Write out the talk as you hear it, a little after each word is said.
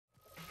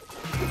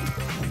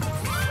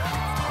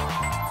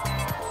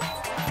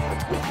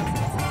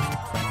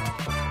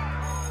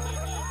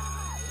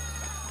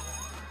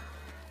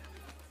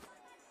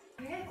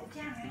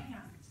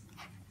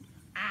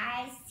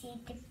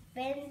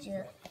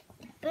to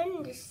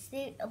open the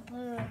seed of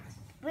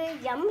very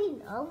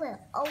yummy over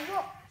a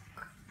walk.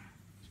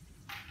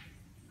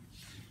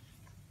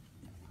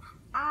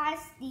 I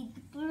see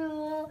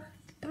the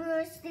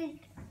blue seed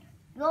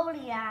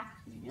Gloria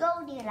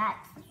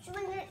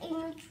swinging in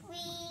the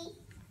tree.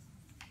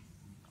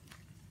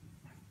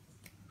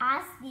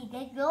 I see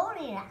the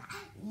Gloria,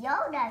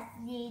 Yoda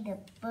see the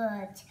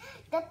birds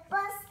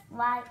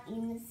fly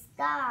in the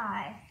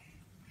sky.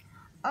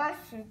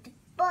 Also the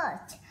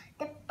birds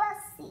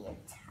see a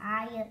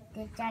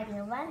the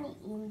tiger running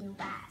in the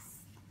grass.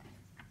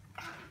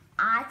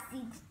 I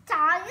see the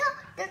tiger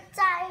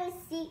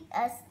see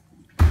a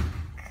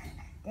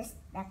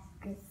snack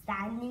is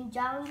standing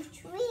down the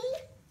tree.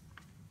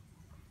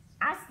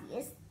 I see a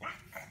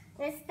snack.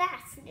 The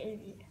snack's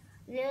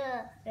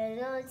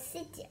little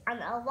sitting on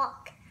a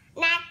rock.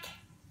 Snack.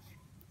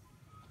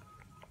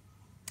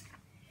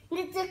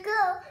 Little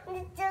girl,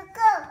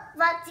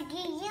 what do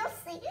you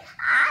see?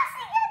 I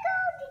see a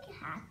golden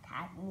hat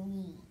at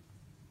me.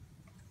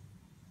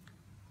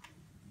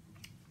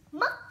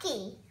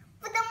 Monkey,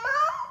 with a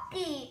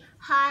monkey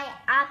high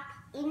up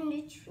in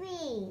the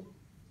tree,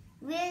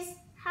 with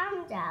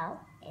hand down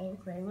and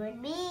play with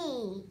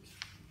me.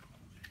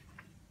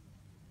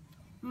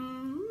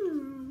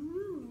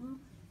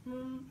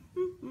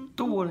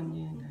 ตัว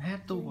นี่ฮะ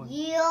ตัว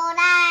You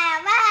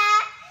never,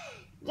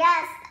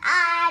 yes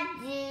I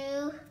do.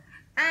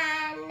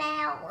 I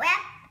never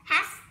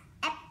has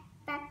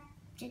ever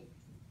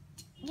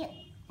you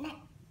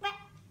never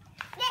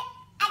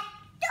I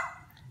do.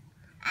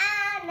 I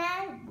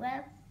never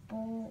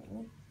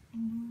born.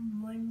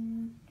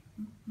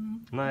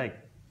 Này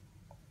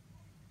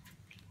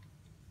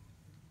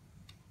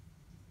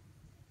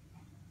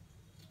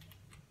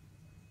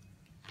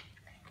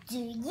Do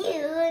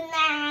you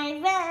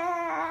never?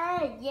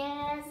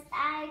 Yes,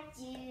 I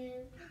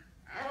do.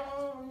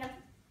 Oh, no,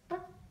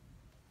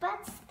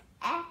 but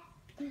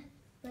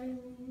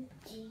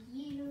do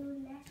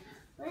you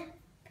never?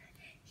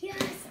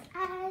 Yes,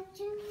 I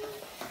do.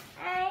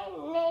 I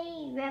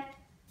never.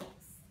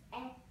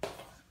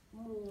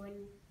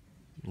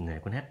 này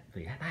con hát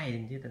phải hát hay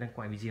lên chứ, ta đang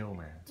quay video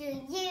mà. Do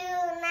you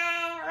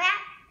never?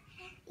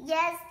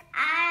 Yes,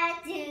 I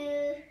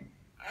do.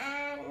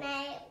 I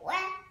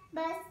never,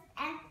 but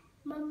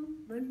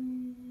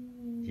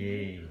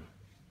Yeah.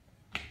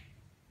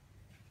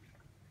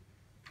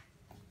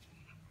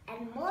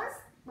 And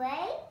most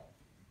way,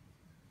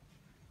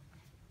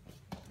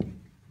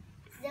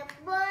 the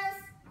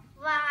birds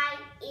fly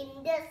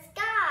in the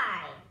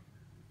sky.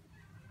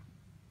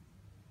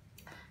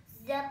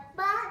 The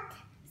bird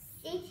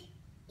sits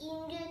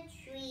in the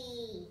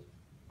tree.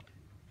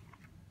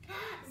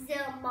 The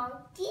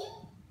monkey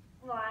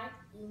flies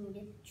in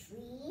the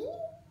tree.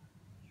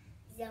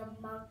 The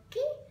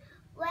monkey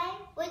play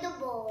with the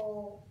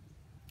ball.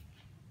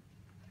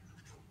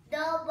 The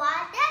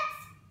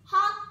rabbits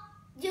hop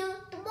to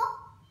the book.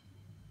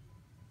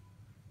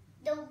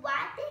 The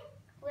rabbit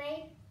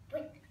play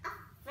with a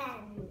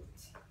friend.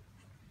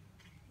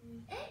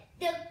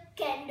 The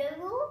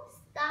kangaroo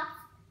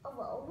stops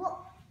over a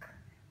walk.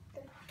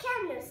 The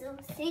kangaroo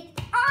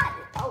sits on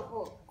a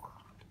walk.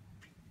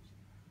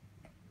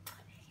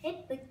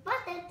 The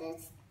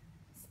potatoes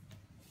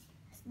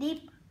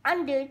sleep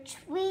under a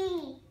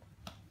tree.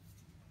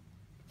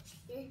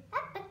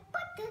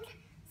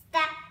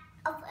 Step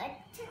of a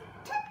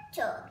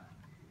turtle.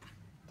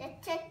 The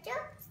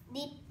turtle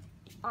sleep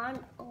on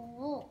a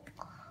rock.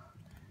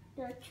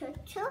 The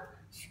turtle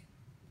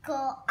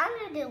go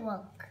under the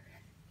rock.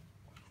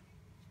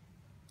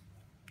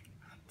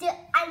 The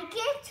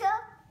alligator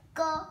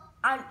go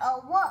on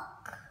a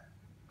walk.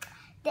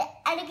 The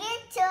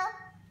alligator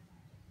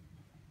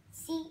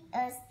see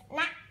a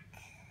snack.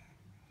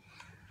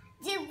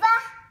 The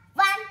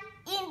run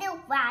in the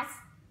grass.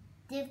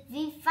 The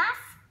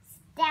giraffe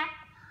step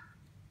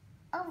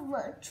over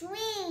a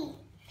tree.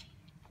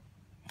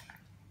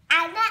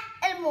 And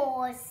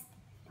animals.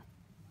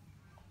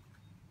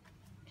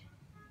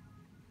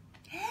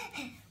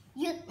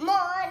 Good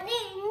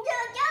morning to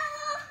you.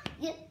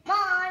 Good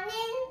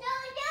morning to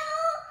you.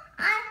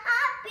 I'm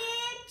happy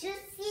to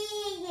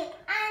see you.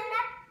 I'm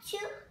not to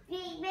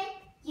be with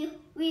you.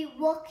 We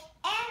walk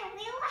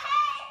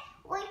everywhere.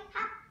 We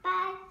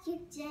happy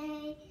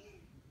today.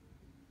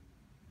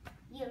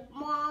 Good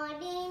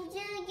morning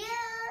to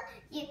you.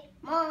 Good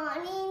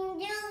morning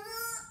to you.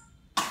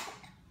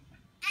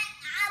 I'm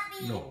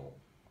happy. No.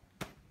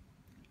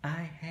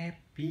 I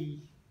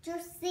happy To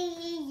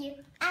see you.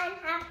 I'm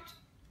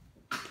happy.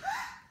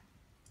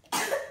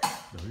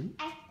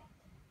 Đấy.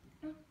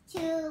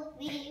 To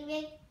be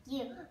with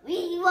you.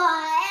 We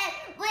were